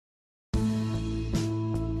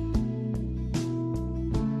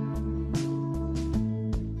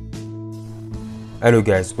Hello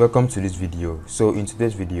guys, welcome to this video. So in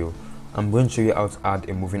today's video I'm going to show you how to add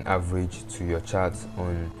a moving average to your chart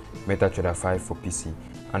on Metatrader 5 for PC,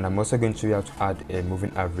 and I'm also going to show you how to add a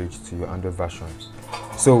moving average to your Android version.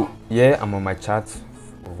 So here I'm on my chart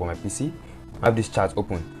for my PC. I have this chart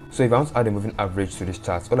open. So if I want to add a moving average to this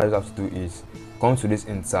chart, all I just have to do is come to this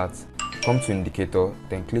insert, come to indicator,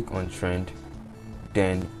 then click on trend,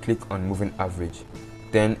 then click on moving average,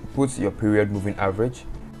 then put your period moving average,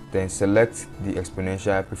 then select the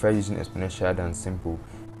exponential. I prefer using exponential than simple.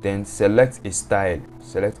 Then select a style,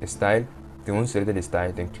 then once you selected the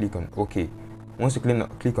style, then click on OK. Once you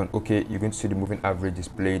click on OK, you're going to see the moving average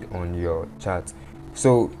displayed on your chart.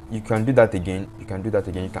 So you can do that again, you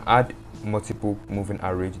can add multiple moving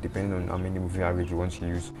average depending on how many moving average you want to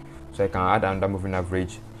use. So I can add another moving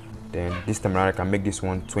average, then this time around I can make this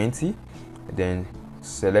one 20, then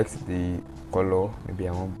select the color, maybe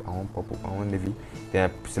I want purple, I want navy,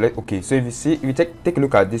 then I select OK. So if you take a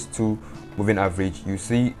look at these two moving average, you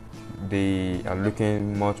see they are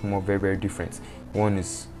looking much more very different. One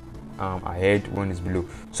is ahead, one is below.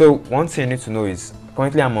 So one thing you need to know is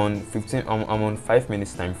currently I'm on 5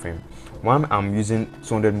 minutes time frame. Why I'm using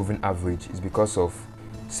 200 moving average is because of,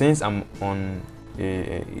 since I'm on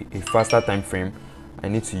a faster time frame, I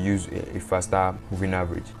need to use a faster moving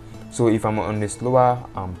average. So if I'm on a slower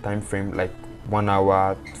time frame, like 1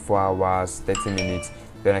 hour, 4 hours, 30 minutes,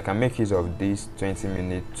 then I can make use of this 20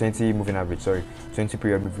 moving average, 20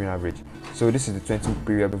 period moving average. So this is the 20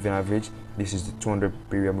 period moving average, this is the 200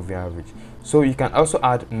 period moving average. So you can also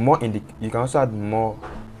add more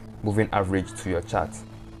moving average to your chart.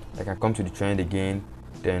 I can come to the trend again,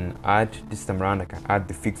 then add, this time around I can add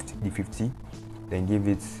the 50, then give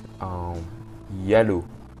it yellow,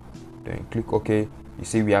 then click OK. You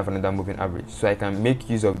see we have another moving average. So I can make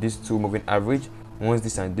use of these two moving average. Once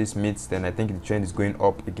this and this meets, then I think the trend is going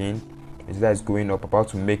up again. That is going up, about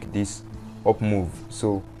to make this up move.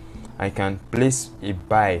 So I can place a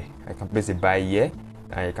buy. I can place a buy here.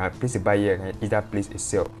 I can place a buy here. I can either place a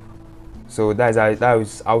sell. So that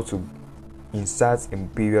is how to insert a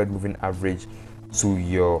period moving average to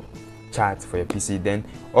your chart for your PC. Then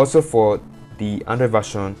also for the Android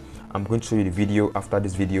version, I'm going to show you the video after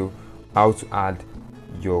this video how to add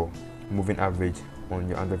your moving average on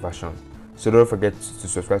your Android version. So don't forget to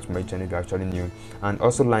subscribe to my channel if you're actually new, and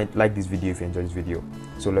also like this video if you enjoyed this video.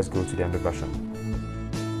 So let's go to the Android version.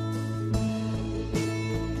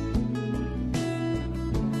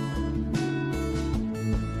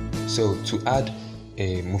 So to add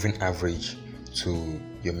a moving average to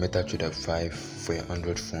your Metatrader 5 for your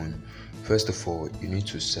Android phone, first of all you need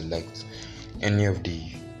to select any of the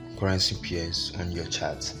currency pairs on your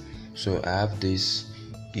chart. So I have this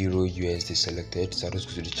Euro USD selected, so I'll just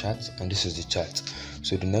go to the chart, and this is the chart.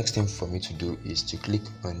 So the next thing for me to do is to click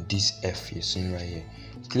on this F you're seeing right here.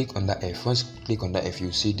 Click on that F. Once you click on that F,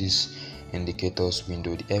 you'll see this indicators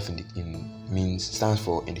window. The F stands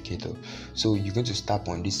for indicator. So you're going to tap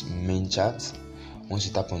on this main chart. Once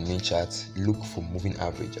you tap on main chart, look for moving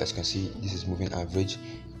average. As you can see, this is moving average.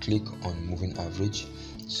 Click on moving average.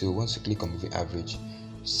 So once you click on moving average,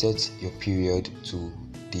 set your period to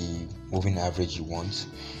the moving average you want.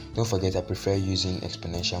 Don't forget, I prefer using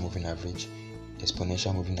exponential moving average.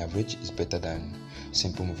 Exponential moving average is better than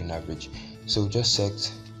simple moving average. So just set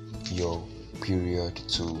your period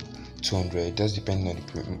to 200, just depending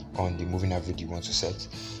on the moving average you want to set.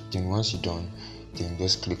 Then once you're done, then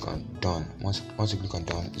just click on done. Once you click on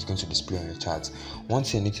done, it's going to display on your chart. One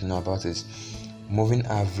thing you need to know about is moving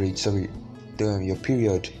average. Your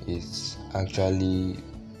period is actually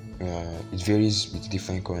it varies with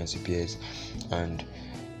different currency pairs, and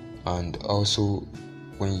also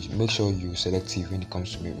when you make sure you selective when it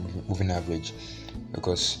comes to moving average,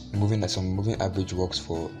 because some moving average works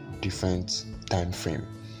for different time frame.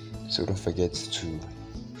 So don't forget to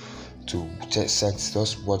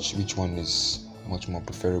just watch which one is much more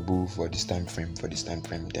preferable for this time frame,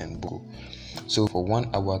 then go. So for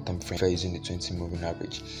 1 hour time frame, if you're using the 20 moving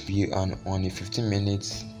average, we are on a 15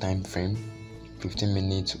 minutes time frame, 15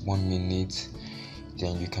 minutes, 1 minute,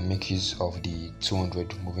 then you can make use of the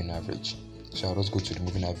 200 moving average. So I'll just go to the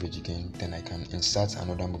moving average again, then I can insert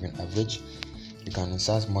another moving average. You can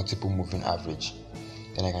insert multiple moving average.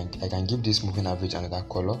 Then I can give this moving average another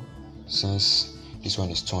color. Since this one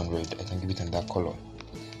is 200, I can give it another color.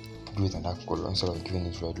 Instead of giving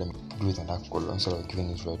it red, let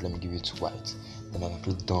me give it white. Then I can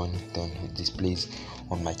click done, then it displays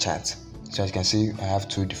on my chart. So as you can see, I have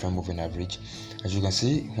two different moving average. As you can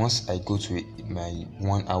see, once I go to my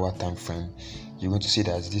 1 hour time frame, you're going to see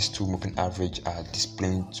that these two moving average are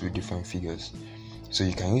displaying two different figures. So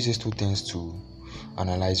you can use these two things to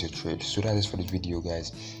analyze your trade. So that is for this video,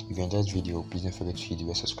 guys. If you enjoyed this video, please don't forget to hit the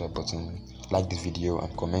red subscribe button, like this video,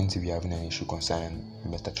 and comment if you have any issue concerning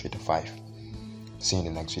Metatrader 5. See you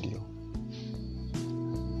in the next video.